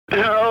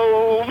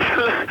Help!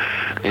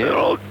 They're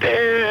all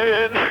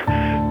dead.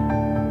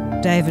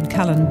 David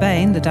Cullen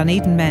Bain, the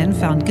Dunedin man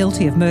found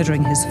guilty of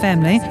murdering his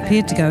family,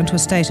 appeared to go into a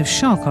state of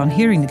shock on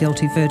hearing the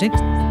guilty verdict.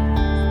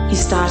 He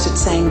started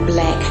saying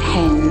black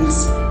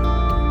hands,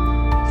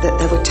 that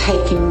they were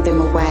taking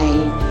them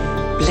away.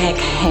 Black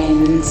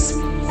hands.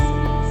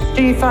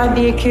 Do you find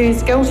the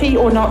accused guilty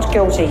or not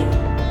guilty?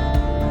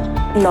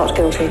 Not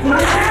guilty.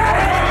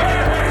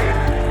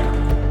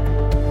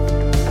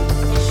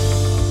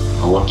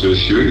 I want to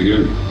assure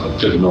you, I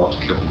did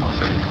not kill my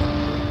family.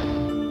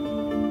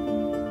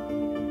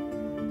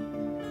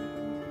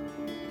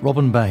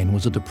 Robin Bain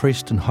was a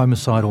depressed and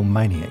homicidal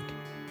maniac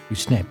who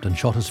snapped and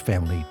shot his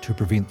family to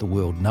prevent the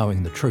world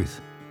knowing the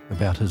truth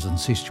about his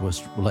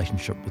incestuous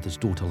relationship with his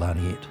daughter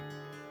Laniette.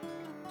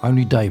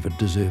 Only David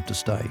deserved to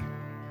stay.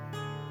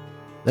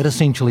 That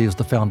essentially is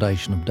the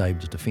foundation of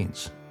David's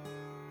defence.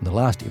 In the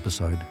last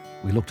episode,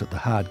 we looked at the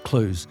hard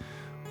clues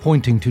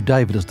pointing to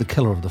David as the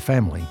killer of the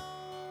family.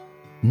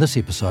 In this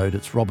episode,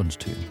 it's Robin's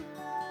turn.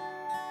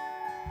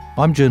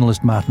 I'm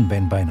journalist Martin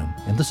van Beynen,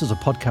 and this is a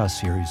podcast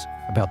series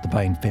about the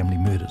Bain family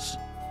murders.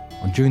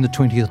 On June the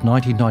 20th,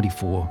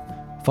 1994,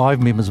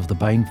 5 members of the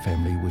Bain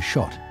family were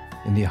shot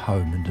in their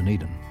home in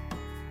Dunedin.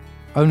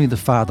 Only the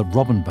father,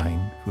 Robin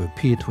Bain, who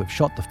appeared to have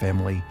shot the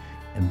family,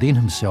 and then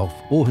himself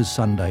or his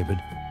son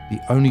David,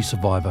 the only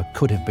survivor,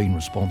 could have been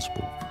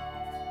responsible.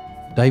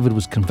 David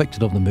was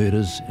convicted of the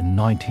murders in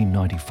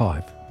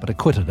 1995, but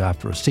acquitted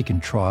after a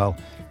second trial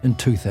in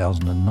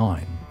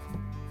 2009.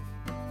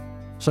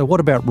 So what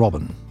about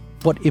Robin?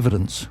 What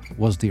evidence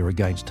was there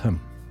against him?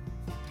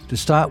 To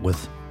start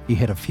with, he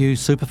had a few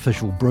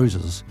superficial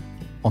bruises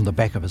on the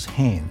back of his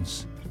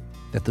hands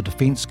that the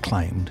defence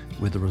claimed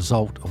were the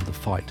result of the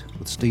fight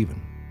with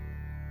Stephen.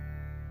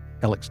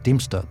 Alex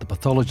Dempster, the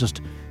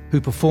pathologist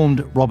who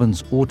performed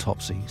Robin's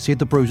autopsy, said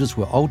the bruises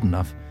were old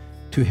enough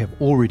to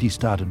have already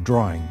started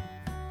drying,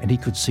 and he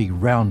could see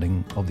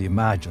rounding of their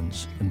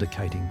margins,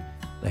 indicating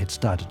they had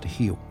started to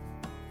heal.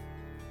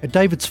 At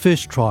David's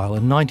first trial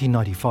in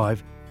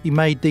 1995, he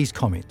made these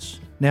comments,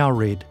 now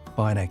read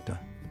by an actor.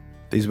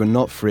 These were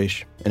not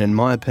fresh, and in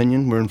my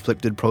opinion were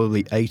inflicted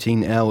probably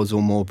 18 hours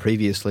or more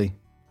previously.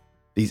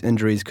 These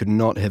injuries could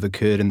not have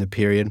occurred in the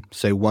period,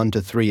 say 1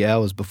 to 3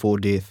 hours before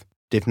death.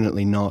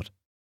 Definitely not.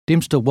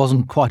 Dempster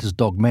wasn't quite as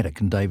dogmatic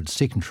in David's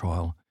second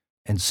trial,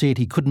 and said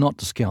he could not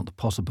discount the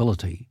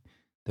possibility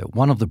that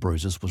one of the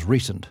bruises was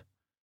recent,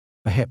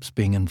 perhaps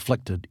being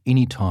inflicted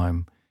any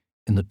time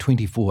in the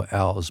 24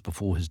 hours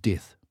before his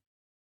death.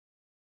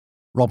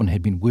 Robin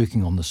had been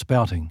working on the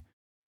spouting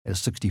at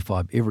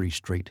 65 Every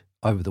Street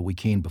over the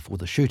weekend before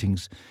the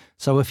shootings,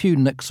 so a few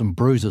nicks and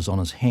bruises on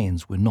his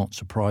hands were not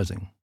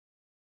surprising.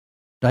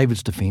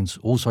 David's defence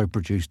also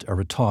produced a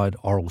retired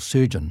oral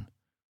surgeon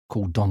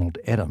called Donald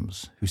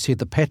Adams, who said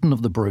the pattern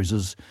of the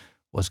bruises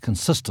was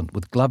consistent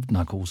with gloved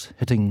knuckles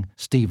hitting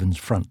Stephen's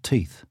front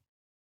teeth.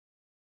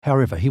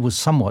 However, he was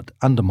somewhat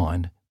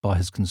undermined by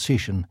his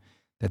concession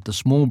that the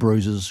small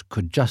bruises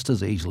could just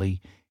as easily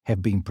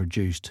have been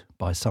produced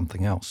by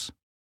something else.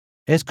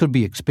 As could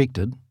be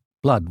expected,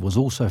 blood was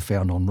also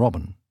found on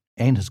Robin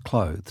and his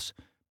clothes,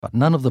 but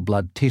none of the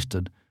blood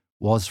tested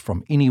was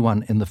from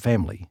anyone in the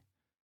family.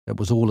 It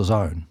was all his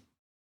own.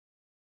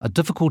 A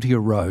difficulty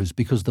arose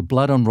because the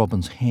blood on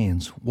Robin's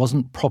hands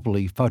wasn't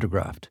properly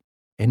photographed,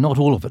 and not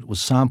all of it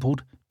was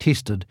sampled,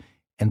 tested,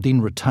 and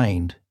then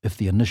retained if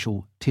the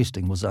initial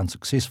testing was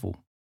unsuccessful.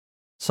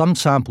 Some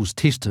samples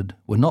tested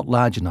were not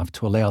large enough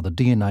to allow the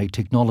DNA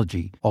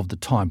technology of the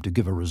time to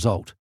give a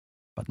result,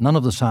 but none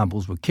of the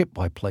samples were kept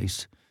by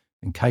police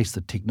in case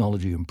the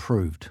technology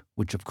improved,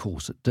 which of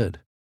course it did.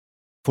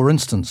 For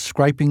instance,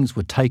 scrapings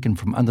were taken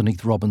from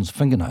underneath Robin's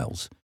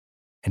fingernails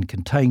and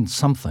contained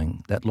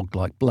something that looked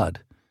like blood,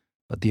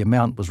 but the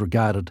amount was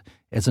regarded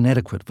as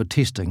inadequate for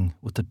testing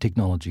with the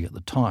technology at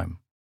the time.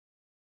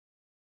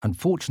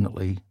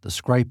 Unfortunately, the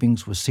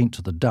scrapings were sent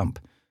to the dump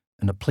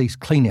in a police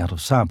clean-out of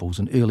samples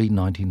in early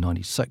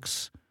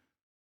 1996.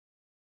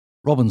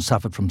 Robin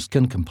suffered from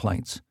skin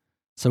complaints,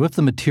 so if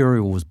the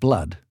material was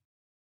blood,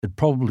 it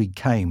probably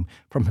came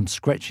from him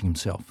scratching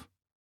himself.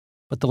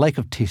 But the lack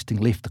of testing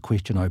left the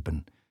question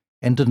open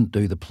and didn't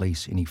do the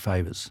police any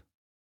favours.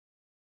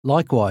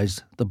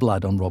 Likewise, the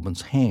blood on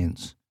Robin's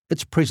hands.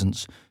 Its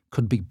presence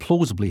could be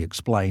plausibly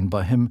explained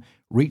by him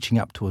reaching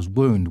up to his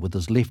wound with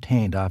his left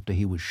hand after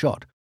he was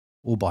shot,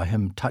 or by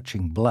him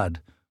touching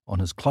blood on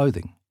his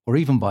clothing, or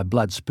even by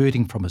blood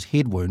spurting from his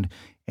head wound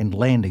and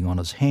landing on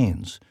his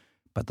hands,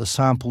 but the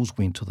samples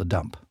went to the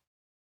dump.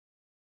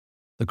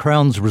 The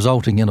Crown's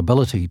resulting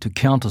inability to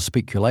counter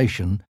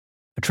speculation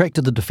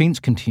attracted the defence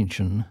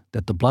contention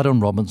that the blood on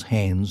Robin's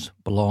hands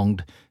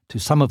belonged to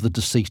some of the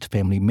deceased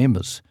family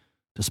members,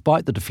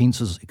 despite the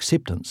defence's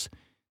acceptance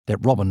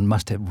that Robin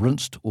must have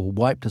rinsed or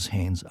wiped his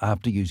hands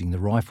after using the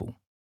rifle.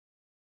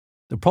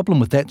 The problem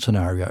with that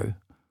scenario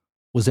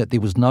was that there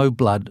was no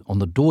blood on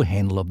the door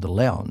handle of the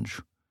lounge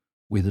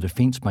where the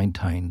defence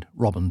maintained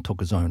Robin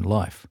took his own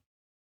life.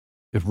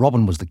 If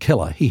Robin was the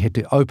killer, he had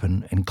to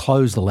open and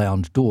close the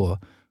lounge door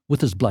with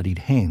his bloodied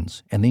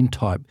hands and then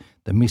type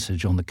the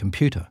message on the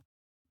computer,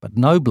 but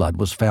no blood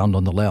was found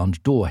on the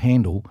lounge door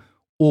handle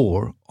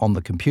or on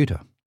the computer.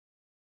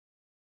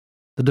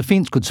 The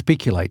defence could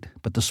speculate,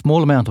 but the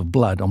small amount of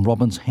blood on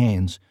Robin's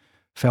hands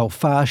fell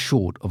far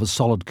short of a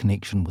solid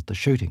connection with the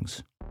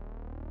shootings.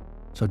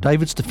 So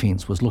David's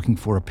defence was looking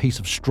for a piece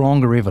of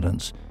stronger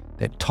evidence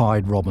that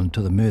tied Robin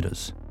to the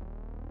murders.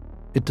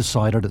 It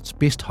decided its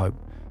best hope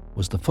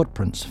was the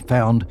footprints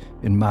found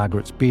in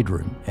Margaret's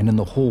bedroom and in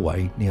the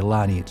hallway near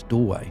Laniet's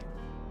doorway.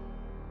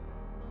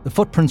 The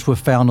footprints were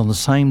found on the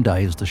same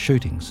day as the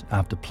shootings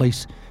after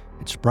police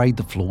had sprayed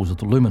the floors with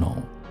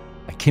luminol,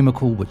 a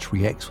chemical which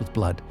reacts with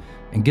blood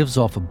and gives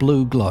off a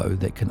blue glow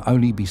that can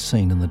only be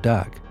seen in the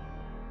dark.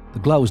 The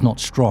glow is not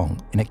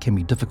strong and it can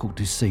be difficult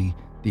to see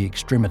the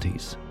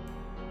extremities.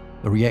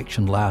 The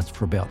reaction lasts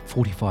for about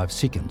 45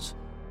 seconds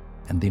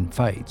and then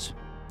fades.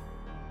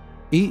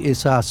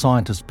 ESR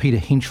scientist Peter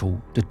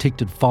Henschel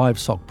detected 5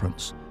 sock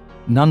prints,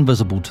 none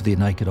visible to the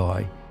naked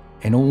eye,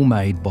 and all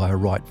made by a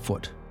right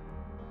foot.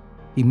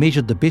 He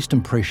measured the best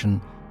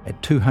impression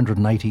at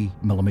 280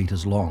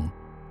 millimetres long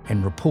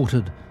and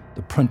reported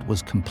the print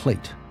was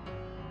complete,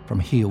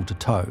 from heel to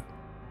toe.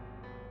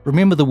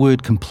 Remember the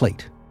word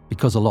complete,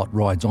 because a lot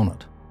rides on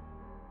it.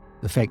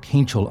 The fact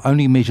Henschel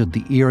only measured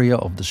the area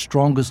of the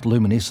strongest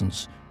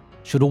luminescence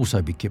should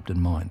also be kept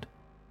in mind.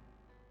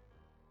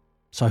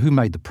 So who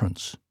made the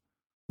prints?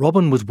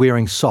 Robin was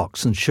wearing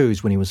socks and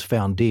shoes when he was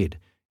found dead,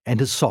 and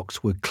his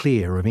socks were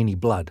clear of any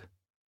blood.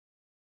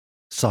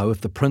 So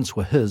if the prints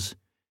were his,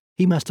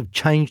 he must have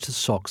changed his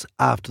socks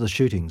after the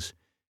shootings,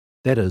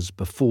 that is,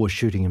 before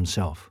shooting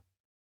himself.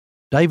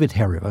 David,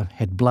 however,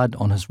 had blood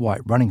on his white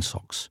running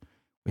socks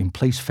when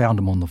police found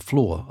him on the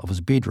floor of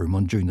his bedroom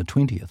on June the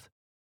 20th.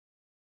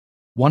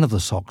 One of the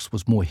socks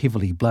was more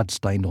heavily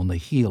blood-stained on the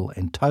heel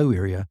and toe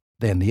area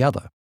than the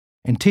other,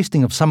 and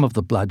testing of some of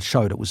the blood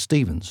showed it was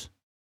Stephen's.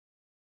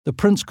 The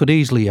prints could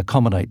easily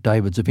accommodate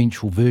David's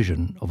eventual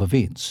version of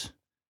events.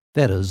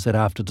 That is, that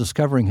after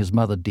discovering his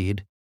mother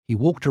dead, he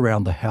walked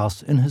around the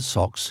house in his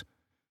socks,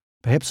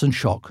 perhaps in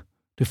shock,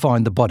 to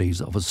find the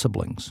bodies of his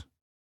siblings.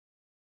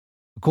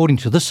 According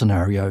to this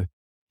scenario,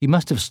 he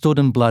must have stood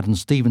in blood in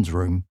Stephen's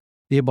room,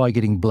 thereby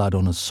getting blood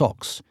on his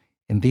socks,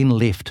 and then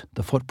left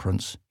the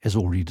footprints as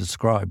already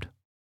described.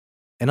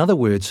 In other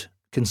words,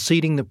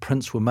 conceding the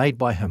prints were made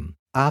by him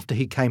after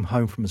he came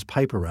home from his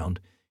paper round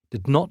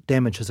did not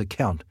damage his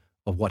account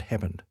of what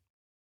happened.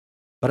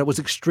 But it was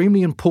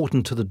extremely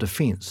important to the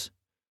defence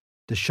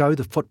to show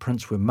the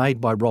footprints were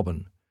made by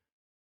Robin,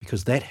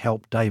 because that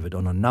helped David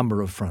on a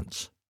number of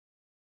fronts.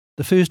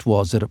 The first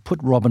was that it put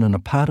Robin in a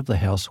part of the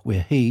house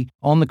where he,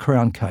 on the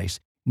Crown case,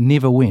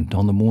 never went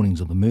on the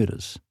mornings of the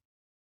murders.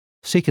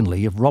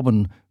 Secondly, if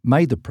Robin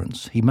made the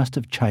prints, he must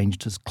have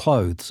changed his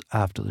clothes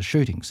after the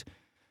shootings,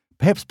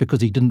 perhaps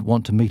because he didn't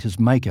want to meet his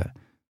maker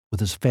with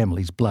his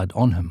family's blood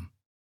on him.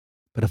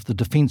 But if the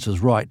defence is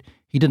right,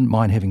 he didn't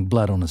mind having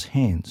blood on his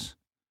hands.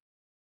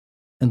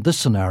 In this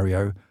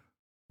scenario,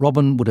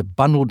 Robin would have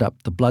bundled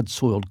up the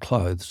blood-soiled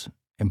clothes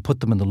and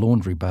put them in the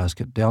laundry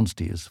basket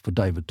downstairs for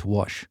David to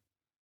wash.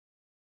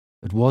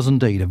 It was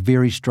indeed a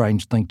very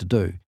strange thing to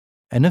do,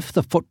 and if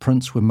the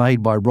footprints were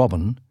made by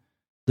Robin,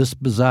 this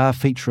bizarre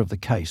feature of the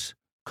case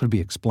could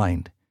be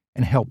explained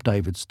and help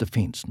David's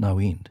defence no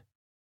end.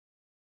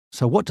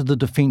 So what did the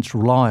defence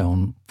rely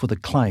on for the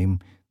claim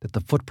that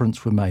the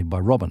footprints were made by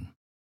Robin?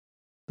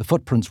 The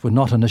footprints were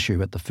not an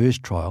issue at the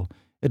first trial,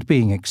 it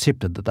being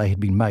accepted that they had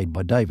been made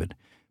by David,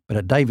 but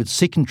at David's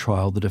second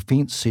trial the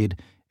defence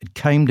said it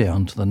came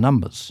down to the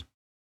numbers.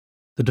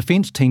 The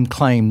defence team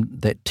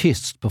claimed that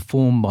tests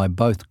performed by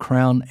both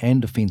Crown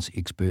and defence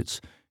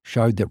experts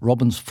showed that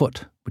Robin's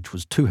foot, which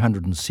was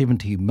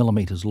 270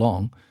 millimetres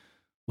long,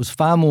 was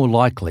far more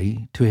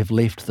likely to have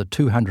left the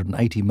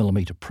 280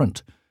 millimetre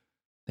print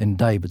than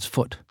David's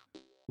foot,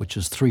 which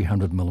is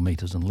 300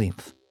 millimetres in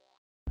length.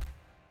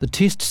 The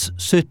tests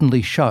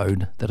certainly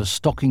showed that a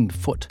stockinged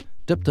foot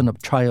dipped in a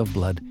tray of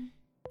blood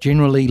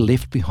generally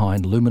left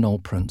behind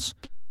luminol prints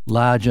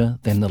larger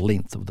than the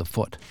length of the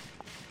foot.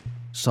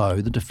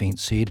 So the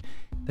defence said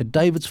that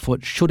David's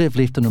foot should have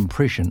left an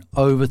impression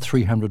over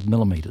 300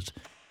 millimetres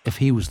if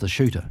he was the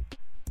shooter,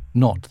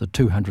 not the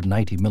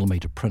 280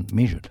 millimetre print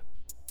measured.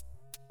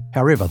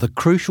 However, the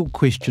crucial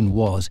question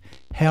was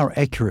how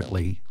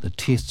accurately the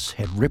tests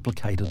had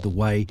replicated the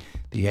way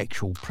the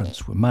actual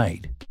prints were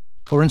made.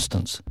 For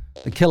instance,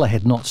 the killer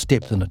had not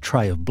stepped in a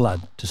tray of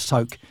blood to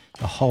soak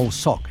the whole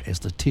sock as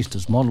the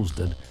testers' models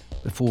did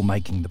before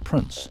making the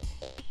prints.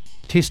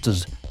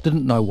 Testers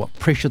didn't know what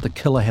pressure the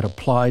killer had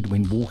applied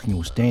when walking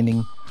or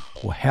standing,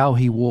 or how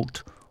he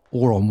walked,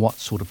 or on what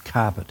sort of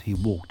carpet he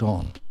walked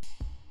on.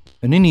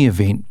 In any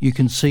event, you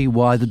can see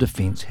why the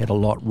defence had a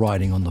lot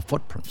riding on the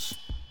footprints.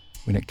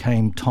 When it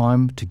came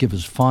time to give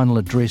his final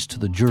address to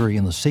the jury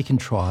in the second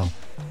trial,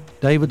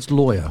 David's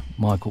lawyer,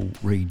 Michael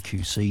Reed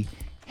QC,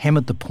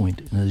 hammered the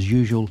point in his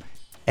usual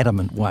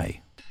adamant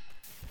way.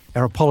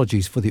 Our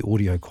apologies for the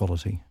audio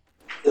quality.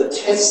 The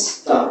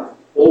tests done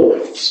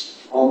always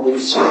on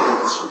these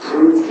circuits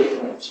prove the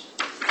point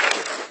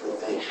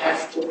that they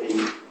have to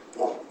be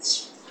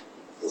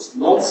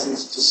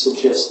license to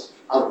suggest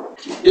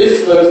otherwise.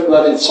 If those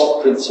bloody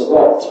sock prints are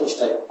Robin's, which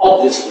they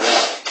obviously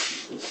are,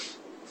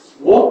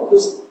 what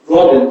was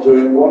Robin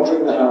doing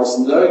wandering the house,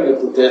 knowing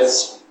of the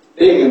deaths,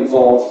 being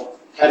involved,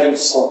 having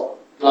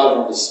blood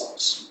on his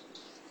socks?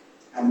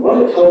 And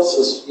what it helps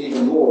us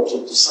even more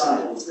to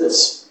decide is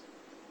this.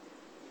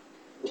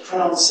 The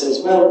Crown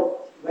says,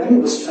 well, when he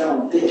was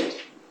found dead,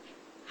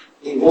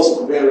 he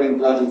wasn't wearing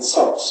bloody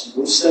socks.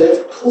 We say,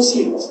 of course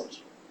he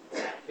wasn't.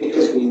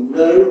 Because we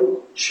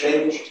know he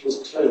changed his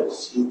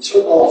clothes. He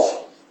took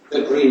off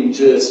the green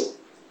jersey,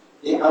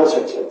 the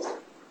outer clothing.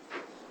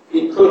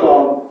 He put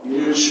on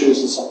new shoes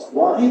and socks.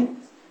 Why?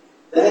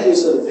 That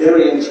is a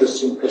very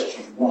interesting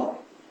question. Why?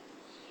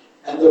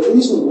 And the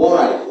reason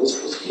why is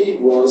because he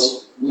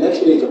was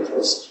mentally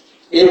depressed,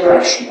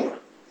 irrational.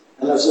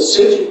 And as I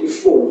said to you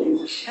before,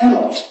 you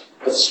cannot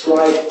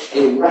ascribe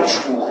a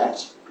rational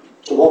act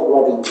to what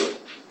Robin did.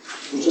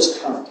 You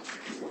just can't.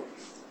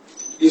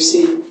 You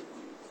see,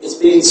 it's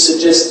being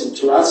suggested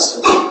to us,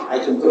 and I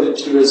can put it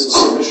to you as a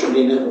submission,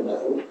 we never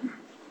know,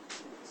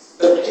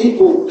 that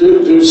people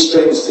do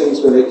strange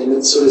things when they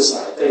commit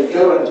suicide. They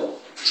go and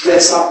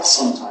dress up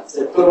sometimes.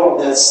 They put on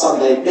their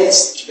Sunday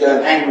best to go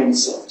and hang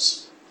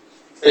themselves.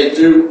 They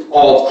do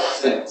odd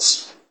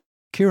things.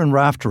 Kieran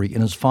Raftery,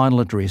 in his final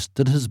address,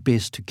 did his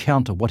best to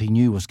counter what he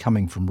knew was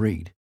coming from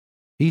Reid.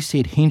 He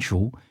said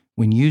Henschel,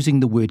 when using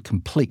the word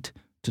complete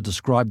to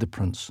describe the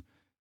prints,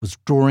 was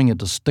drawing a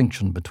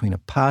distinction between a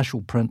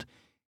partial print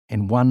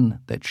and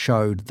one that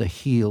showed the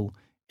heel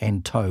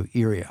and toe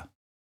area.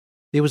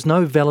 There was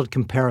no valid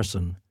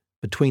comparison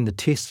between the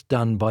tests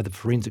done by the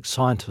forensic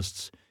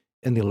scientists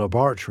in their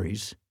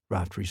laboratories,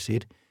 Raftery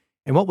said,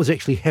 and what was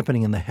actually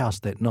happening in the house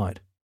that night.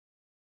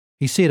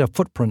 He said a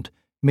footprint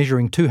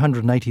measuring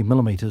 280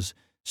 millimetres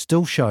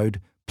still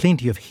showed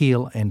plenty of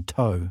heel and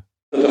toe.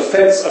 The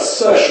defence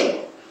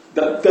assertion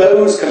that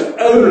those can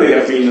only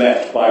have been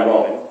left by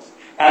Robin,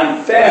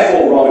 and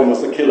therefore Robin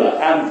was the killer,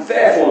 and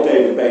therefore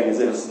David Bain is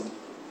innocent,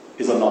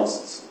 is a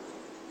nonsense.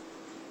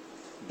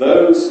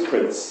 Those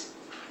prints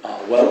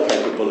are well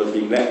capable of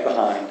being left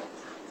behind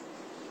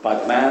by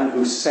the man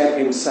who said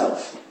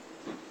himself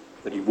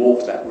that he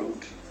walked that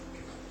route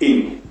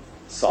in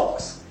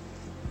socks.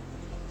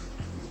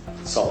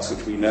 Socks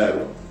which we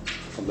know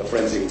from the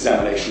forensic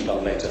examination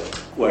done later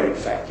were in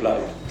fact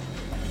blood.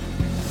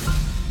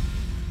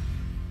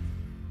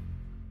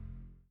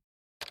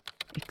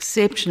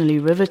 Exceptionally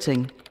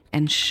riveting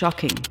and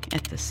shocking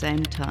at the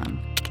same time.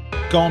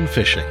 Gone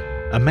Fishing.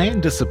 A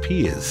man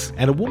disappears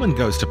and a woman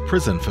goes to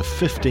prison for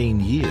 15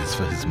 years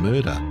for his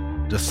murder,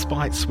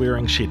 despite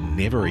swearing she'd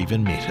never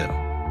even met him.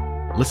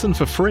 Listen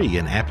for free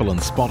in Apple and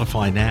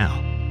Spotify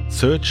now.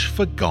 Search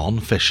for Gone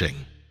Fishing.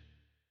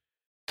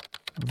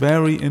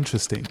 Very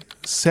interesting.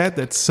 Sad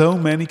that so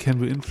many can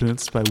be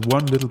influenced by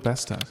one little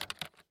bastard.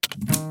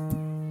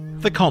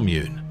 The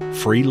Commune.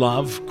 Free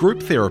love,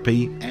 group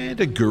therapy, and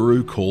a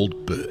guru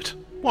called Bert.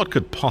 What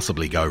could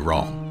possibly go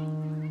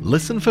wrong?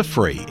 Listen for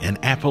free in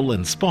Apple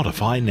and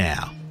Spotify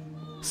now.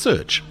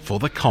 Search for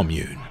The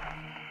Commune.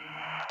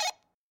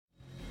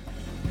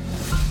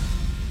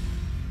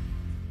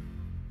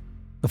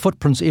 The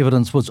footprints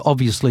evidence was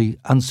obviously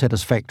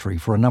unsatisfactory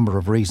for a number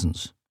of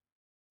reasons.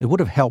 It would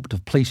have helped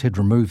if police had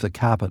removed the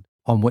carpet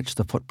on which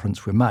the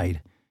footprints were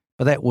made,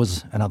 but that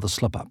was another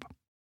slip-up.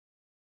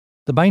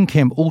 The Bain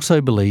camp also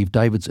believed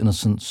David's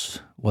innocence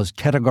was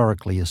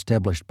categorically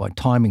established by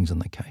timings in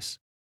the case.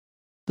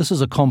 This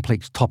is a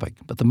complex topic,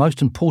 but the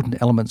most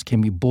important elements can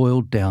be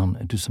boiled down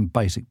into some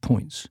basic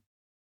points.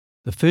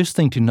 The first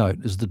thing to note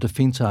is the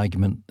defence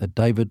argument that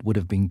David would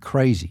have been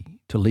crazy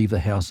to leave the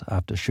house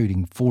after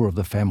shooting 4 of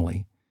the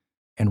family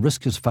and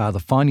risk his father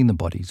finding the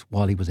bodies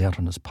while he was out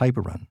on his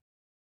paper run.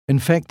 In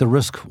fact, the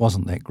risk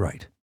wasn't that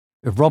great.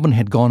 If Robin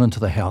had gone into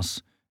the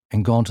house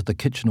and gone to the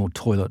kitchen or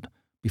toilet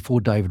before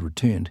David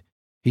returned,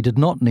 he did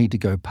not need to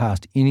go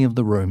past any of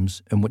the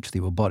rooms in which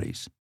there were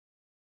bodies.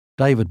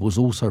 David was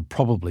also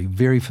probably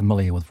very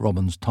familiar with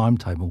Robin's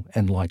timetable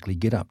and likely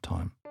get-up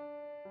time.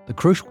 The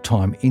crucial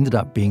time ended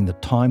up being the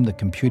time the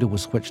computer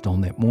was switched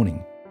on that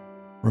morning.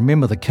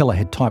 Remember, the killer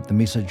had typed the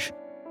message,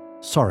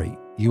 "Sorry,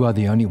 you are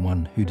the only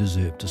one who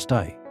deserved to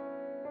stay."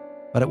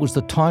 But it was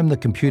the time the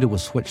computer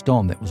was switched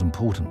on that was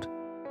important.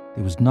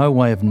 There was no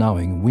way of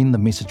knowing when the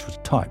message was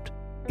typed,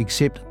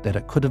 except that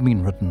it could have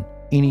been written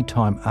any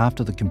time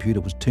after the computer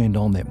was turned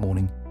on that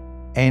morning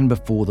and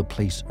before the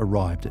police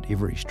arrived at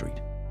Every Street.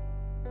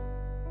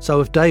 So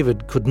if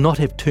David could not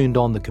have turned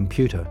on the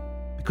computer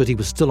because he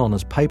was still on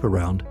his paper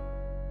round,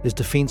 his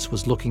defence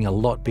was looking a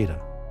lot better.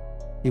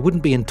 He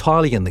wouldn't be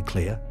entirely in the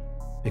clear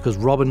because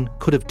Robin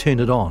could have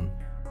turned it on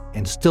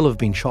and still have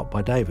been shot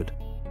by David.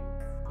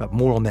 But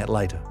more on that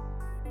later.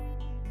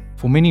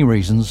 For many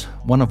reasons,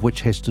 one of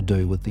which has to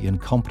do with the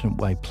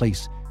incompetent way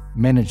police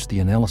managed the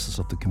analysis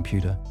of the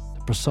computer,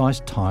 the precise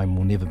time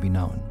will never be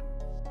known.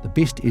 The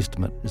best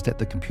estimate is that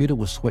the computer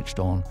was switched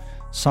on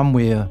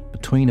somewhere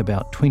between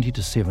about 20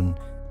 to 7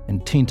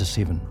 and 10 to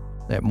 7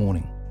 that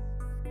morning.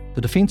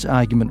 The defence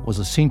argument was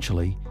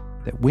essentially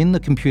that when the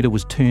computer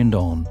was turned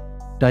on,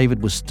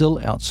 David was still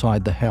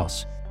outside the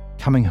house,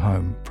 coming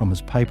home from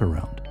his paper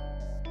round.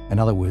 In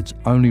other words,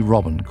 only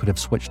Robin could have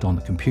switched on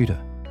the computer.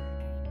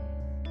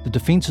 The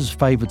defence's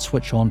favoured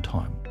switch-on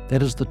time,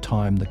 that is the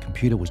time the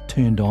computer was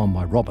turned on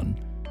by Robin,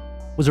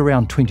 was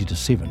around 20 to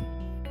 7.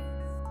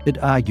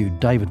 It argued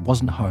David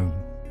wasn't home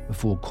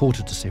before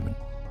 7:15.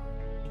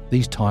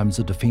 These times,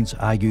 the defence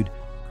argued,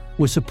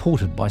 were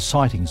supported by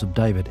sightings of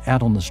David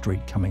out on the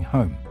street coming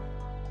home.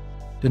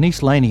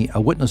 Denise Laney,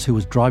 a witness who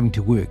was driving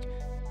to work,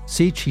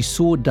 said she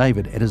saw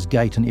David at his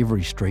gate in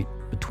Every Street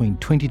between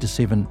 20 to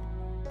 7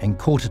 and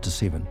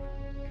 7:15,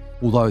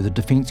 although the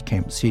defence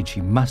camp said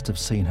she must have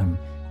seen him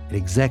at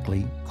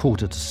exactly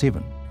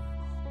 7:15.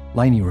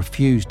 Laney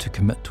refused to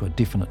commit to a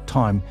definite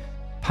time,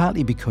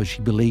 partly because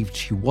she believed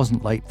she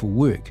wasn't late for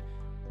work,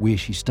 where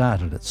she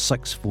started at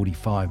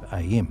 6:45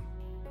 a.m.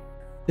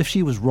 If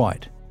she was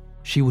right,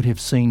 she would have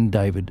seen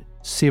David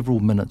several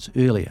minutes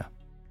earlier.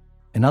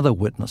 Another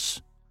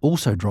witness,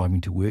 also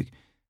driving to work,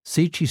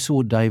 said she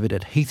saw David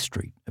at Heath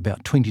Street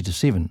about 20 to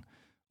 7,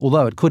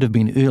 although it could have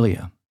been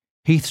earlier.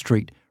 Heath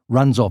Street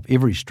runs off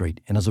Every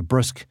Street and is a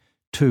brisk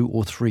 2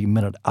 or 3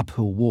 minute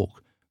uphill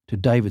walk to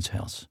David's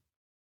house.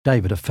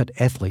 David, a fit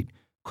athlete,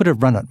 could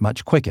have run it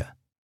much quicker.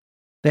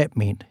 That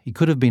meant he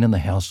could have been in the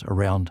house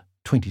around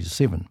 20 to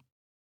 7.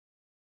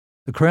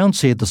 The Crown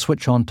said the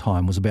switch-on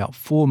time was about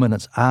 4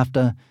 minutes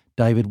after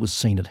David was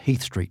seen at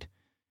Heath Street,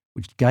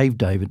 which gave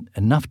David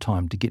enough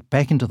time to get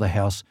back into the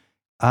house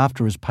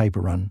after his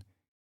paper run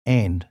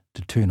and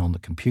to turn on the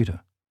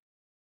computer.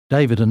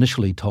 David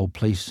initially told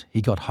police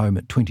he got home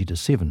at 20 to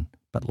 7,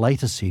 but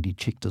later said he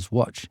checked his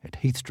watch at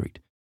Heath Street,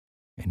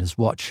 and his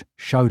watch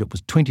showed it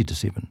was 20 to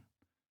 7.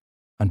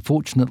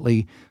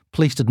 Unfortunately,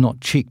 police did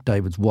not check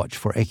David's watch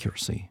for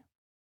accuracy.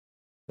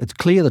 It's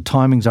clear the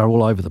timings are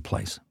all over the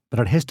place, but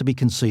it has to be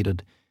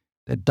conceded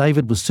that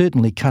David was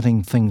certainly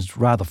cutting things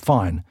rather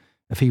fine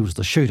if he was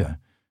the shooter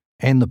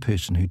and the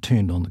person who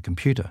turned on the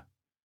computer.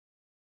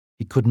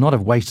 He could not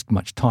have wasted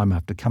much time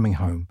after coming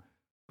home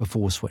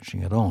before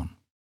switching it on.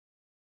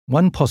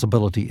 One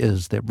possibility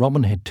is that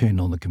Robin had turned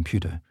on the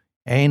computer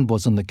and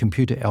was in the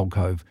computer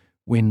alcove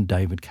when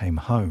David came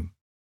home.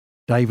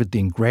 David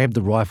then grabbed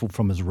the rifle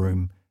from his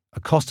room,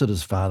 accosted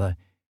his father,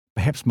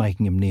 perhaps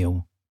making him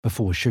kneel,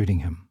 before shooting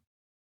him.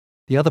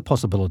 The other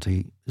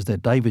possibility is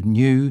that David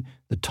knew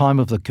the time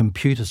of the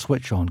computer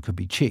switch-on could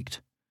be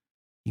checked.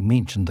 He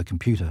mentioned the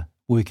computer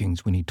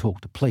workings when he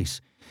talked to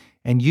police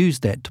and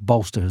used that to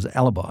bolster his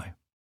alibi.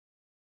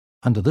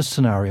 Under this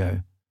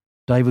scenario,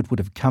 David would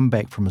have come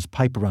back from his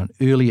paper run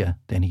earlier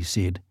than he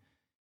said,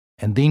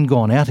 and then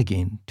gone out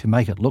again to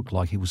make it look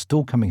like he was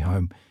still coming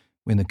home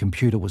when the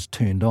computer was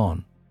turned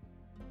on.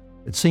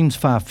 It seems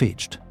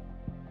far-fetched,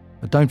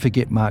 but don't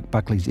forget Mark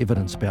Buckley's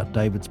evidence about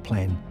David's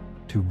plan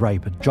to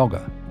rape a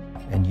jogger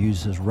and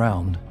use his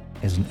round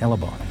as an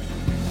alibi.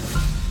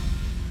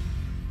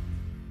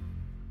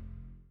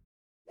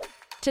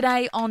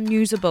 Today on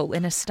Newsable,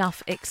 in a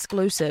Stuff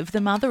exclusive,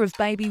 the mother of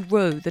baby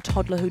Rue, the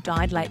toddler who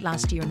died late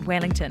last year in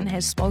Wellington,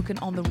 has spoken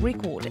on the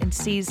record and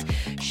says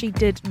she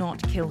did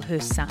not kill her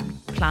son.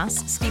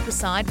 Plus, step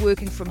aside,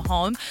 working from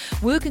home.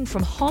 Working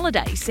from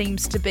holiday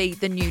seems to be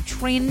the new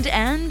trend,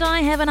 and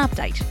I have an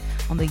update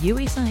on the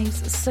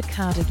USA's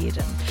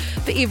Cicadageddon.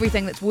 For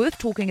everything that's worth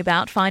talking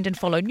about, find and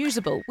follow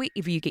Newsable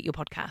wherever you get your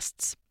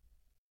podcasts.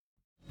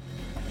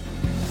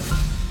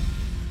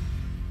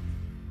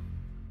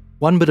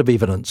 One bit of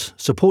evidence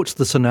supports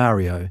the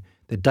scenario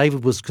that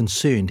David was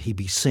concerned he'd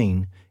be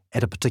seen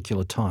at a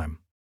particular time.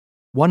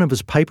 One of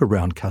his paper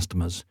round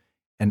customers,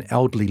 an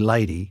elderly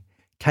lady,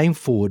 came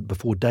forward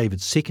before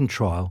David's second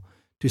trial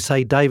to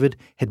say David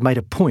had made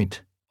a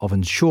point of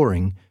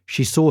ensuring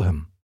she saw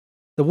him.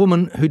 The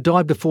woman, who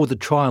died before the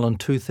trial in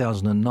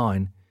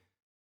 2009,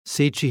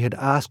 said she had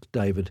asked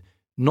David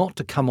not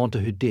to come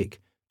onto her deck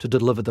to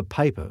deliver the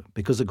paper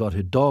because it got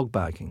her dog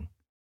barking.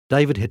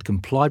 David had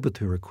complied with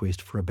her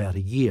request for about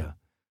a year,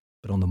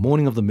 but on the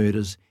morning of the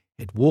murders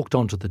had walked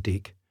onto the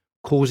deck,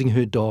 causing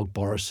her dog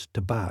Boris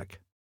to bark.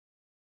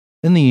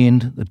 In the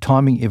end, the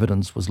timing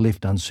evidence was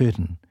left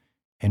uncertain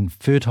and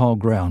fertile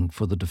ground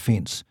for the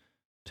defence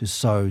to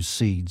sow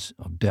seeds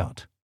of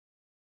doubt.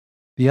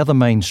 The other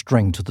main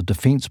string to the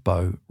defence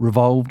bow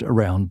revolved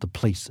around the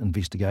police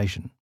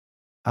investigation.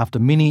 After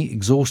many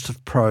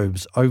exhaustive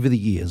probes over the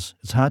years,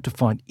 it's hard to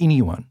find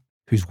anyone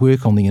whose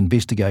work on the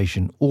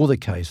investigation or the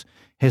case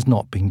has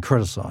not been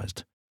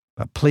criticised,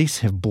 but police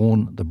have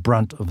borne the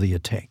brunt of the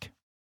attack.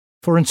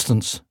 For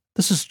instance,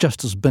 this is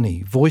Justice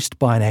Binney, voiced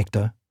by an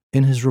actor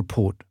in his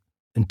report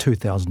in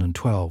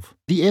 2012.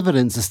 The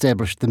evidence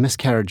established the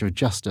miscarriage of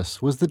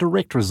justice was the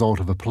direct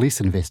result of a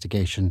police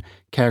investigation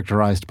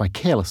characterised by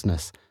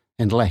carelessness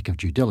and lack of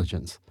due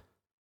diligence.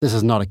 This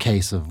is not a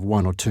case of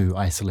one or two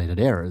isolated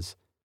errors.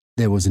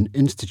 There was an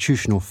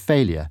institutional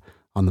failure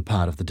on the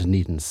part of the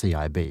Dunedin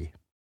CIB.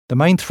 The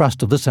main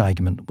thrust of this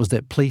argument was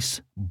that police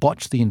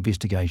botched the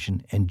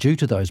investigation, and due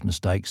to those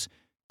mistakes,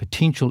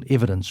 potential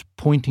evidence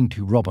pointing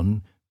to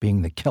Robin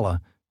being the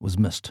killer was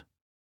missed.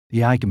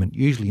 The argument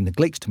usually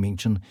neglects to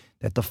mention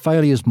that the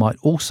failures might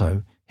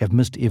also have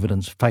missed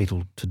evidence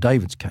fatal to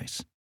David's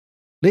case.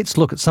 Let's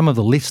look at some of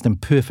the less than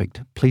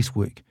perfect police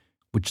work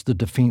which the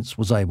defence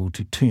was able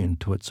to turn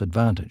to its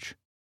advantage.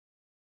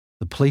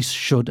 The police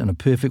should, in a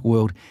perfect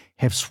world,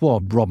 have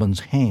swabbed Robin's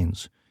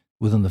hands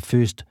within the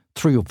first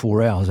 3 or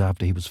 4 hours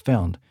after he was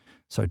found,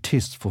 so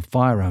tests for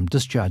firearm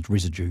discharge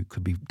residue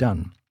could be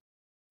done.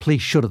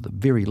 Police should, at the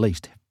very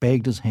least, have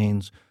bagged his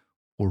hands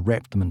or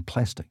wrapped them in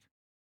plastic.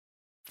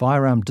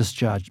 Firearm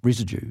discharge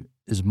residue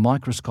is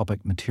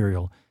microscopic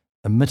material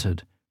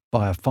emitted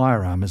by a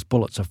firearm as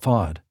bullets are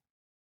fired.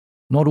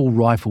 Not all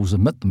rifles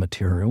emit the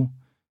material,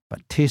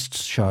 but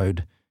tests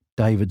showed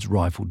David's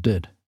rifle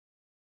did.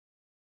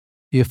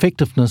 The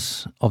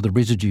effectiveness of the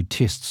residue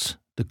tests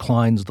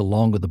declines the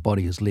longer the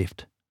body is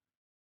left.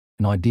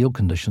 In ideal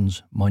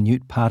conditions,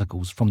 minute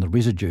particles from the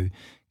residue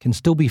can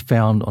still be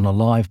found on a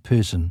live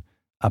person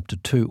up to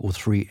 2 or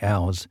 3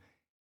 hours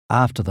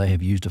after they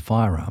have used a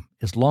firearm,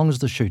 as long as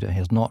the shooter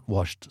has not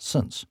washed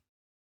since.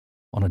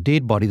 On a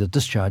dead body, the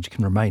discharge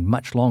can remain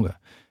much longer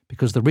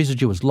because the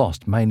residue is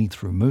lost mainly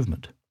through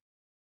movement.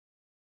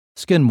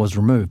 Skin was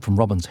removed from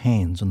Robin's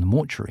hands in the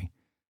mortuary,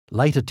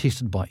 later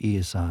tested by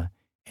ESR,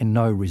 and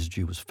no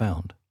residue was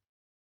found.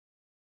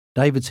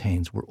 David's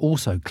hands were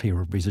also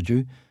clear of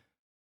residue,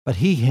 but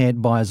he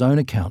had, by his own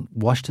account,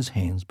 washed his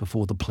hands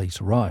before the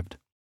police arrived.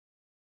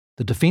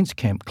 The defence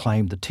camp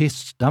claimed the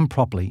tests done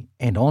properly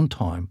and on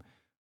time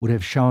would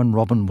have shown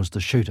Robin was the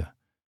shooter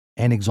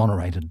and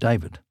exonerated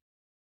David.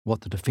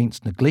 What the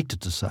defence neglected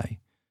to say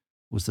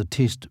was the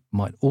test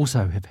might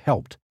also have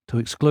helped to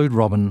exclude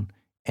Robin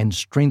and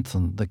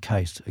strengthen the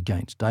case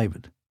against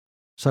David.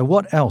 So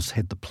what else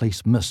had the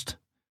police missed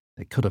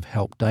that could have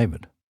helped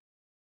David?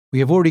 We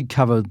have already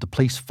covered the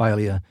police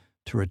failure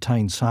to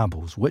retain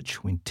samples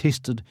which, when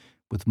tested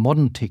with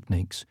modern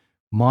techniques,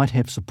 might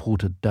have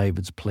supported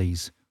David's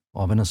pleas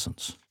of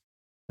innocence.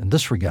 In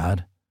this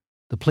regard,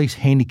 the police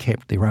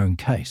handicapped their own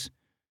case,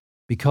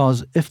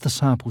 because if the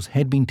samples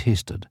had been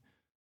tested,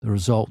 the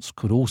results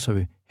could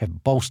also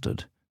have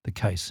bolstered the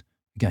case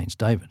against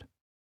David.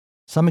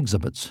 Some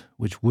exhibits,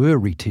 which were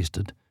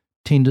retested,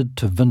 tended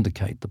to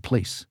vindicate the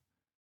police.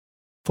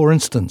 For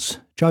instance,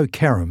 Joe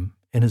Karam,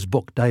 in his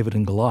book David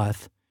and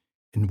Goliath,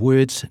 in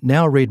words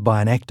now read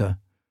by an actor,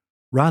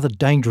 rather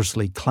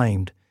dangerously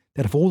claimed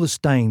that if all the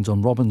stains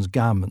on Robin's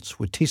garments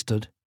were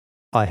tested,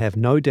 I have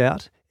no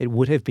doubt it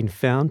would have been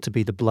found to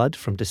be the blood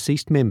from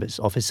deceased members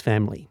of his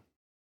family.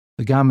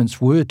 The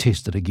garments were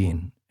tested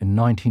again in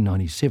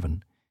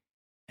 1997,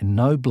 and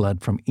no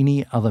blood from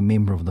any other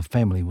member of the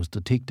family was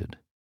detected.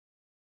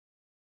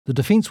 The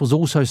defence was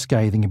also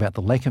scathing about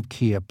the lack of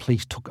care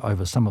police took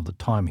over some of the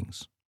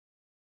timings.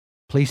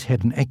 Police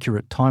had an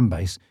accurate time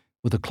base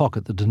with a clock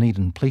at the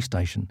Dunedin police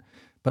station,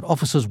 but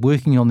officers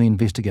working on the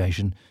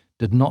investigation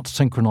did not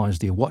synchronise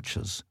their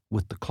watches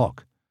with the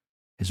clock.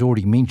 As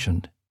already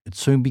mentioned, it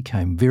soon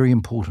became very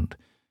important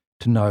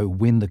to know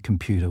when the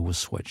computer was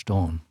switched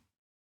on.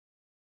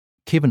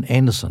 Kevin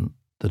Anderson,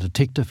 the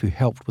detective who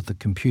helped with the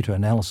computer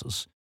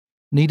analysis,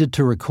 needed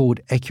to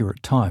record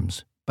accurate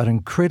times, but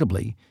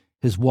incredibly,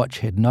 his watch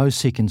had no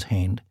seconds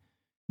hand,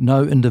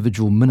 no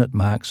individual minute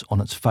marks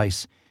on its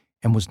face,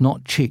 and was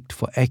not checked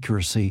for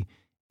accuracy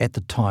at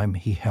the time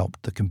he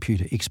helped the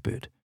computer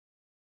expert.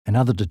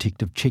 Another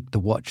detective checked the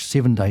watch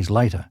 7 days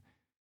later,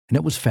 and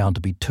it was found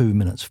to be 2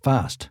 minutes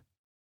fast.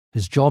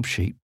 His job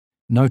sheet,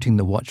 noting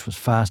the watch was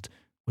fast,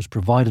 was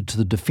provided to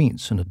the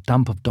defence in a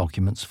dump of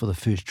documents for the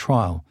first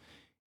trial,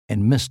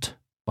 and missed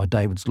by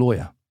David's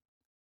lawyer.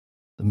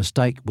 The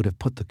mistake would have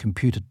put the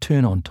computer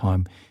turn-on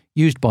time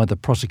used by the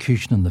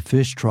prosecution in the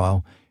first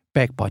trial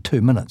back by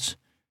 2 minutes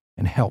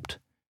and helped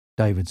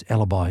David's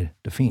alibi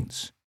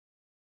defence.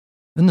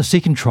 In the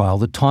second trial,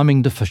 the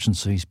timing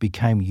deficiencies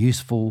became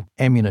useful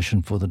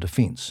ammunition for the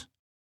defence.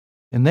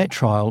 In that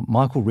trial,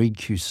 Michael Reid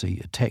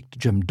QC attacked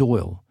Jim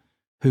Doyle,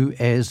 who,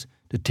 as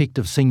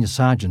Detective Senior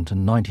Sergeant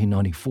in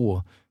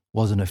 1994,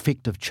 was an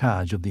effective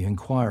charge of the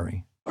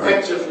inquiry.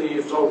 Effectively,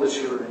 you've told us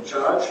you were in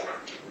charge,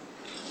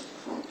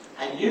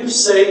 and you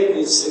say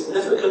the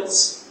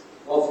significance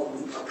of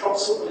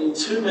approximately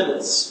 2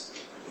 minutes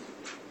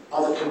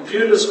of a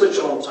computer switch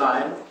on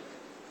time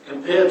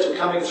compared to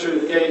coming through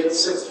the gate at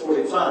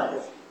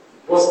 6:45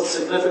 wasn't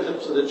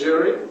significant to the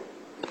jury?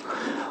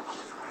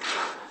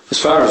 As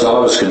far as I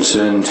was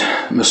concerned,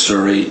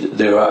 Mr. Reid,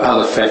 there are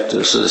other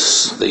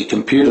factors. The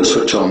computer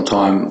switch on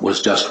time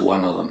was just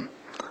one of them,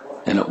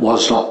 and it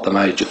was not the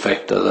major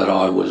factor that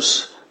I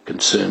was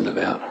concerned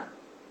about.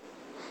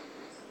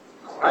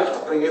 All right,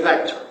 I'll bring you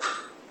back to it.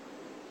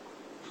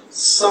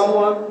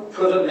 Someone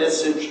put a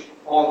message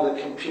on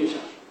the computer,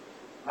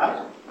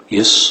 right?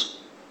 Yes.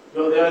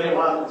 You're the only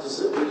one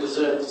who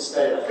deserved to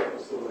stay, I think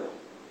was the word.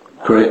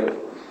 Correct.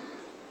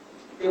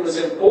 It was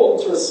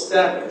important to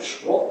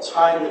establish what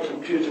time the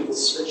computer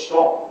was switched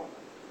on,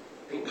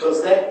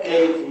 because that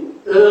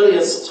gave the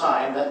earliest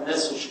time that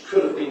message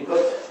could have been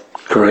put there.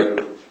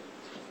 Correct.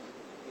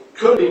 It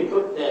could have been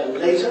put there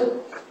later,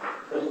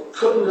 but it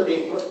couldn't have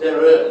been put there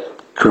earlier.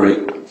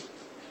 Correct.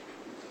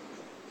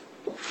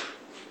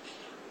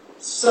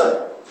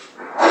 So,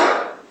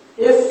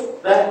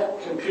 if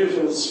that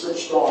computer was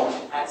switched on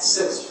at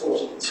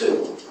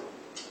 6:42,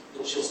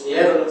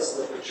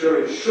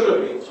 should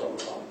have been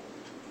told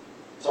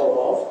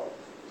of.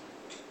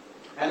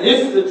 And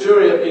if the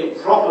jury had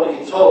been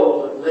properly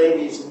told of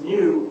Laney's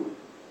new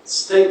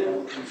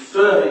statement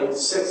confirming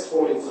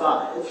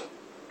 645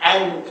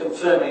 and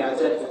confirming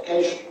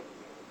identification,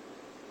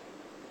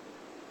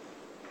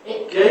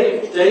 it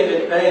gave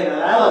David Bain an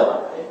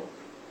alibi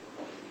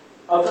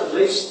of at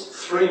least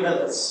 3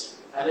 minutes.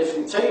 And if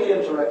you take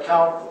into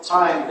account the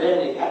time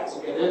then he had to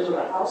get into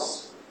the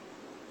house,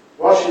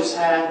 wash his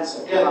hands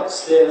and get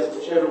upstairs,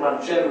 which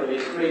everyone generally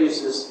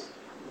agrees is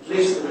at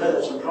least a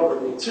minute and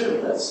probably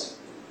 2 minutes,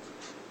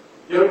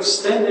 you're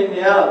extending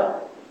the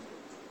alibi.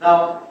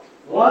 Now,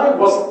 why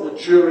wasn't the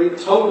jury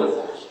told of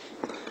that?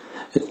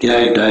 It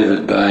gave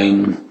David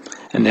Bain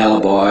an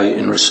alibi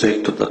in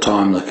respect of the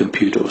time the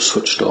computer was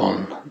switched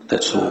on.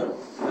 That's all.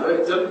 No,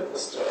 it didn't,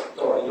 Mr.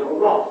 Doyle. You're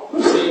wrong.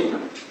 See,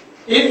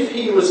 if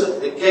he was at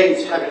the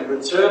gate having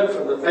returned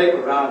from the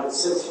paper round at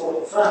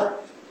 6:45,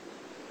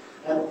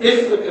 and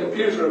if the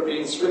computer had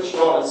been switched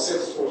on at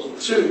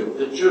 6:42,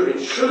 the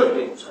jury should have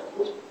been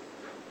told,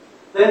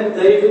 then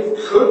David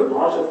could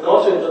not have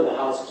got into the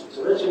house to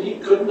do it, and he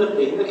couldn't have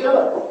been the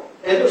killer.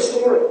 End of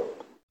story.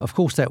 Of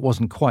course, that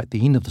wasn't quite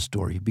the end of the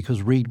story,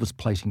 because Reid was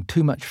placing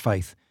too much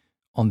faith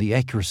on the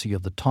accuracy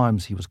of the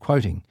times he was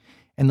quoting,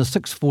 and the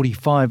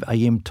 6:45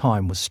 a.m.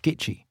 time was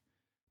sketchy.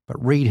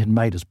 But Reid had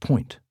made his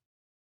point.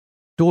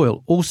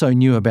 Doyle also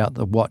knew about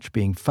the watch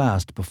being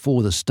fast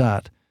before the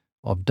start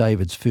of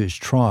David's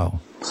first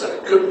trial. So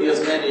it could be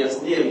as many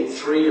as nearly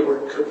 3, or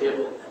it could be a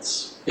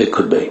minutes. It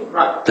could be.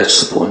 Right.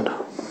 That's the point.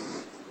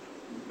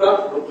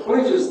 But the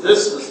point is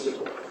this, Mr.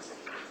 Doyle.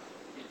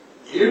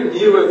 You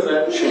knew of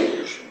that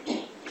change,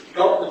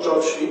 got the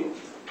job sheet,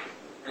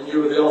 and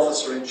you were the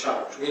officer in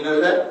charge. We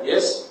know that,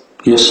 yes?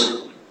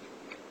 Yes.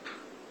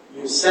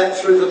 You sat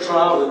through the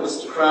trial with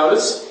Mr.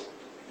 Crowders,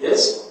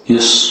 yes?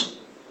 Yes.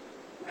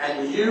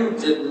 And you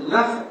did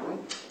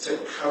nothing to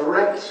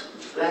correct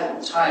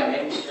that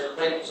timing that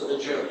went to the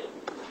jury.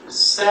 You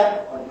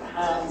sat on your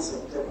hands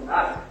and did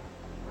nothing.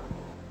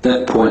 At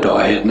that point,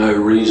 I had no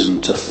reason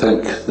to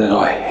think that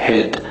I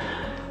had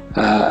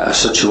a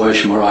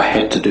situation where I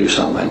had to do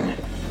something.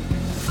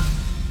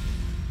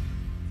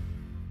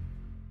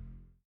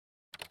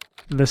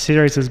 The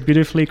series is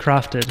beautifully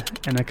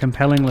crafted and a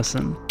compelling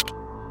listen.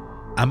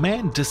 A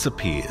man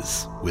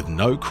disappears with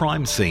no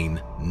crime scene,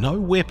 no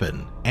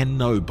weapon, and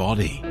no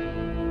body.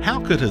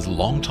 How could his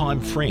longtime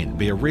friend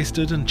be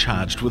arrested and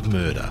charged with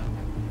murder?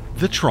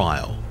 The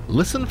Trial.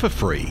 Listen for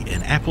free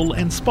in Apple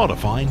and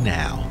Spotify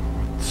now.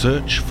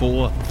 Search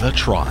for The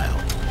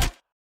Trial.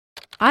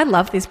 I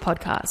love this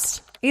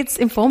podcast. It's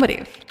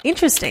informative,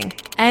 interesting,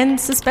 and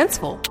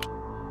suspenseful.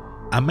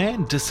 A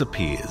man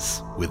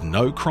disappears with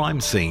no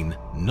crime scene,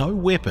 no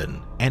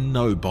weapon, and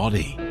no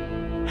body.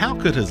 How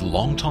could his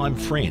longtime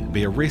friend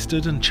be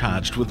arrested and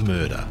charged with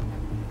murder?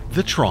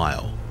 The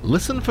Trial.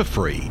 Listen for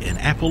free in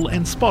Apple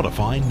and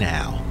Spotify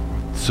now.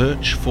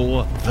 Search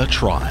for The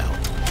Trial.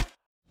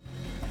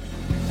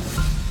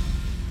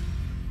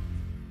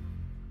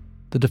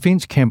 The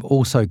defence camp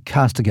also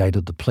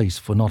castigated the police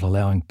for not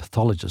allowing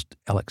pathologist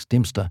Alex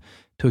Dempster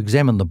to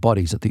examine the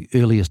bodies at the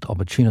earliest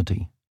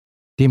opportunity.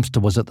 Dempster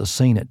was at the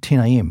scene at 10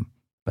 a.m,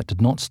 but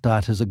did not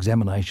start his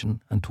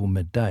examination until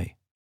midday.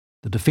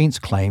 The defence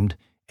claimed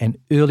an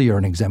earlier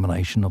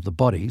examination of the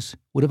bodies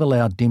would have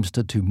allowed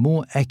Dempster to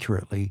more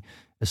accurately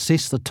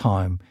assess the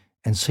time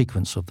and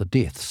sequence of the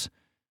deaths.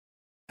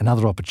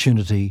 Another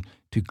opportunity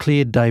to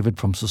clear David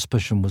from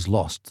suspicion was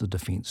lost, the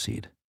defence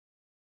said.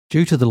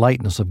 Due to the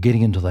lateness of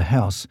getting into the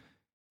house,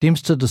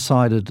 Dempster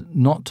decided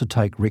not to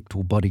take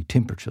rectal body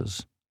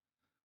temperatures.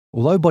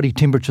 Although body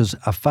temperatures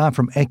are far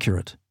from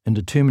accurate in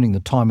determining the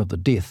time of the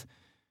death,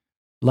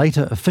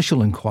 later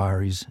official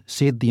inquiries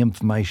said the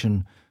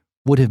information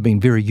would have been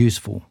very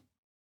useful.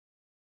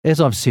 As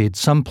I've said,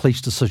 some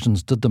police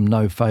decisions did them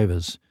no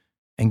favours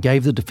and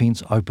gave the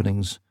defence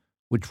openings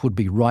which would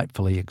be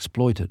rightfully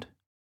exploited.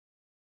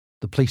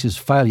 The police's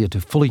failure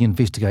to fully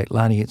investigate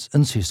Laniette's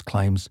incest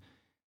claims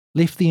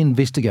left the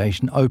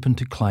investigation open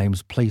to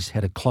claims police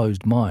had a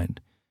closed mind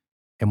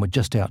and were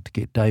just out to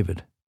get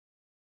David.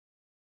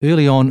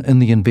 Early on in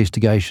the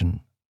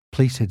investigation,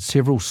 police had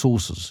several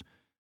sources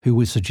who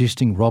were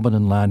suggesting Robin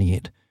and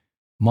Laniette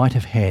might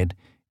have had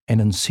an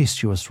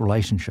incestuous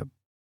relationship,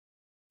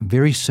 and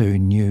very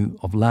soon knew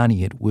of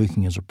Laniette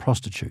working as a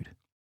prostitute.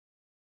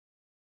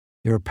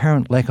 Their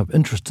apparent lack of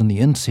interest in the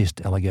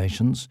incest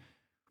allegations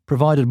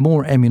provided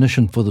more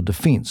ammunition for the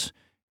defence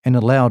and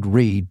allowed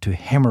Reid to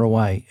hammer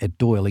away at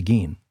Doyle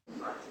again.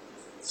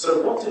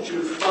 So what did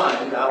you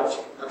find out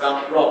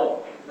about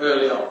Robin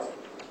early on,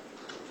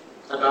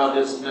 about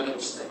his mental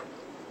state?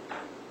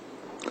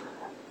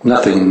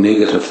 Nothing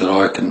negative that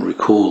I can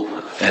recall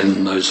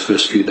in those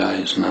first few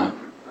days, no.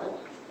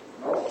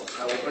 Well,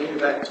 I will bring you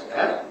back to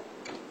that.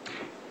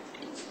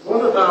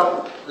 What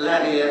about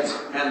Laniette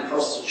and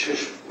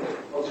prostitution?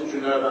 What did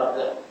you know about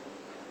that?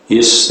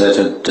 Yes, that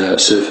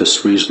had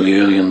surfaced reasonably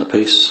early in the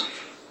piece.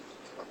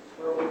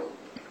 Well,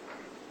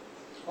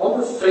 on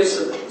the face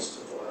of it,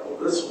 Mr. Doyle,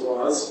 this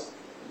was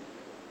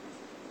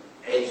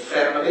a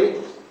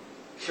family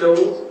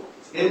killed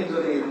in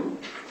Dunedin,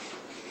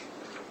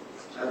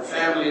 a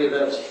family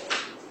that,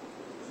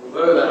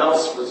 although the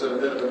house was in a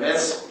bit of a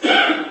mess,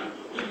 there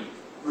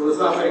was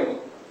nothing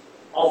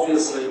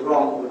obviously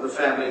wrong with the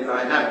family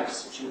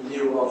dynamics that you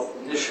knew of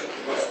initially,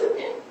 was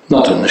there?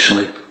 Not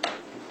initially.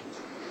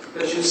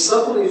 But you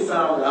suddenly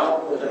found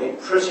out that a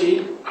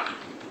pretty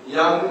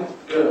young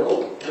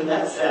girl in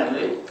that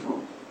family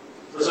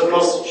was a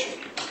prostitute.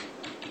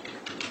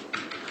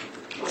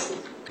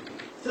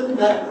 Didn't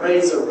that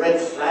raise a red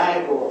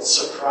flag or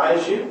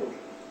surprise you?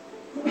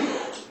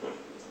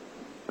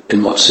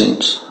 In what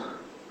sense?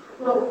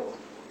 Well,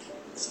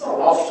 it's not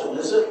often,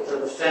 is it,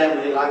 that a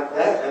family like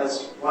that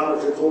has one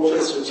of the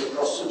daughters who's a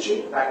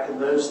prostitute back in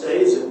those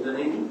days in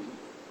Dunedin.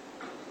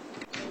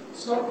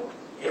 It's not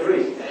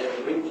every day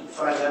of the week you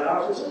find that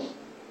out, is it?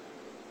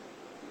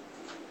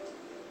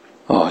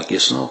 Oh, I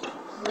guess not.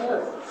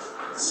 No.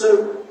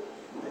 So,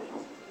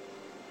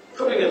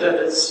 putting it at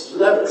its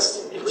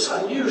lowest, it was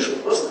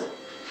unusual, wasn't it?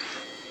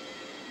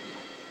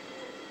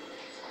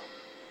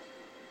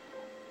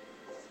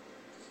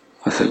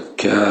 I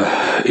think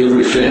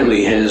every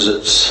family has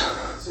its,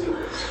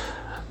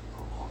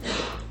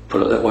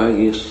 put it that way,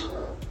 I guess.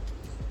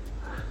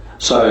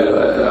 So,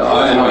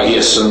 I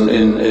guess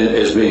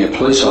as being a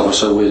police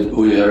officer,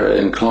 we are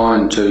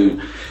inclined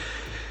to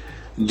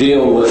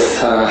deal with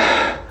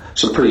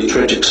some pretty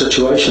tragic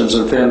situations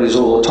in families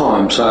all the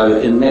time.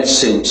 So, in that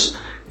sense,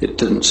 it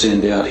didn't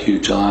send out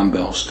huge alarm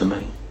bells to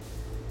me.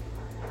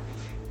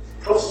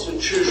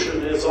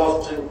 Prostitution is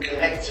often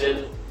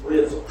connected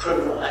with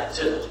criminal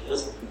activity,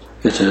 isn't it?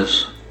 It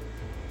is.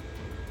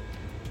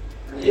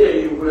 And here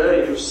you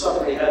were, you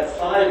suddenly had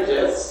 5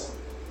 deaths.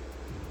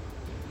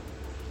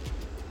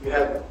 You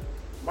had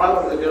one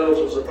of the girls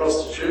was a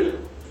prostitute,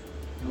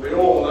 and we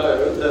all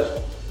know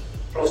that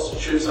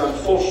prostitutes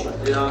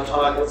unfortunately are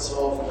targets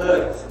of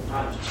murder from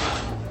time to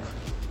time.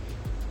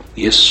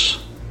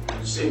 Yes.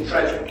 You've seen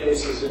tragic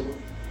cases in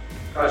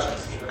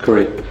Christchurch.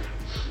 Correct.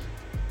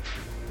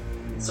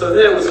 So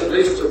there was at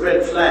least a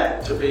red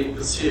flag to be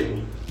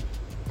pursued.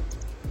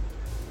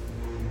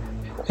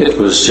 It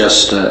was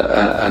just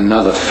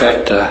another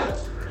factor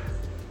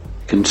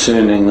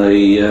concerning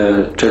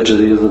the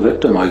tragedy of the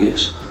victim, I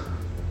guess.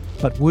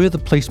 But were the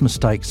police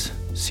mistakes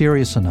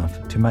serious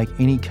enough to make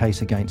any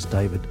case against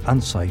David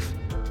unsafe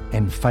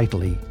and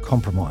fatally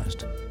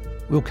compromised?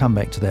 We'll come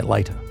back to that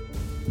later.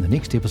 In the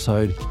next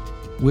episode,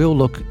 we'll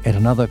look at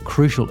another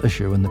crucial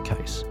issue in the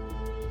case.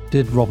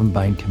 Did Robin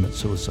Bain commit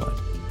suicide?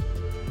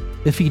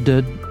 If he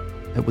did,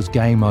 it was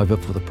game over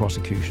for the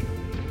prosecution.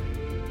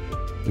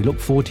 We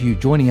look forward to you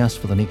joining us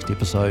for the next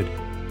episode.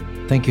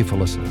 Thank you for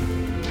listening.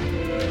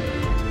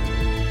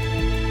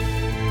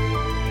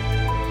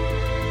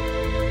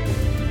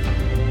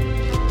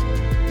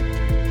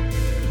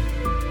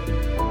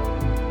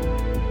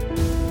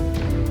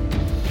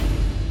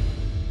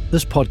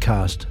 This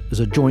podcast is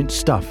a joint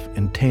Stuff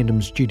and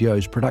Tandem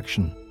Studios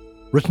production.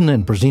 Written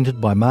and presented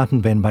by Martin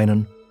van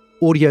Beynen,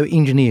 audio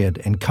engineered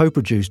and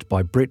co-produced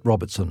by Brett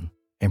Robertson,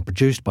 and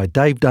produced by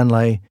Dave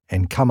Dunlay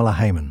and Kamala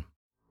Heyman.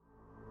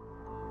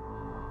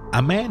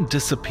 A man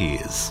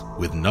disappears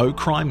with no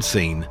crime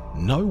scene,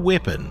 no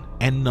weapon,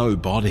 and no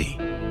body.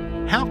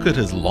 How could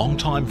his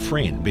longtime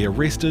friend be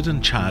arrested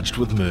and charged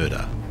with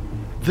murder?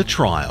 The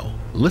Trial.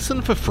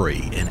 Listen for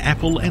free in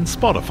Apple and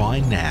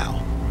Spotify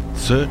now.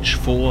 Search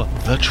for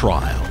The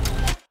Trial.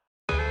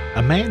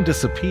 A man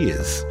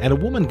disappears and a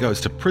woman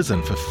goes to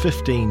prison for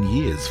 15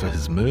 years for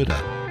his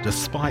murder,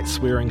 despite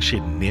swearing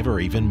she'd never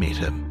even met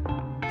him.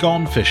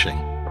 Gone Fishing.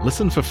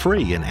 Listen for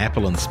free in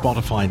Apple and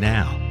Spotify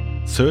now.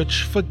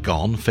 Search for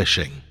Gone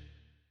Fishing.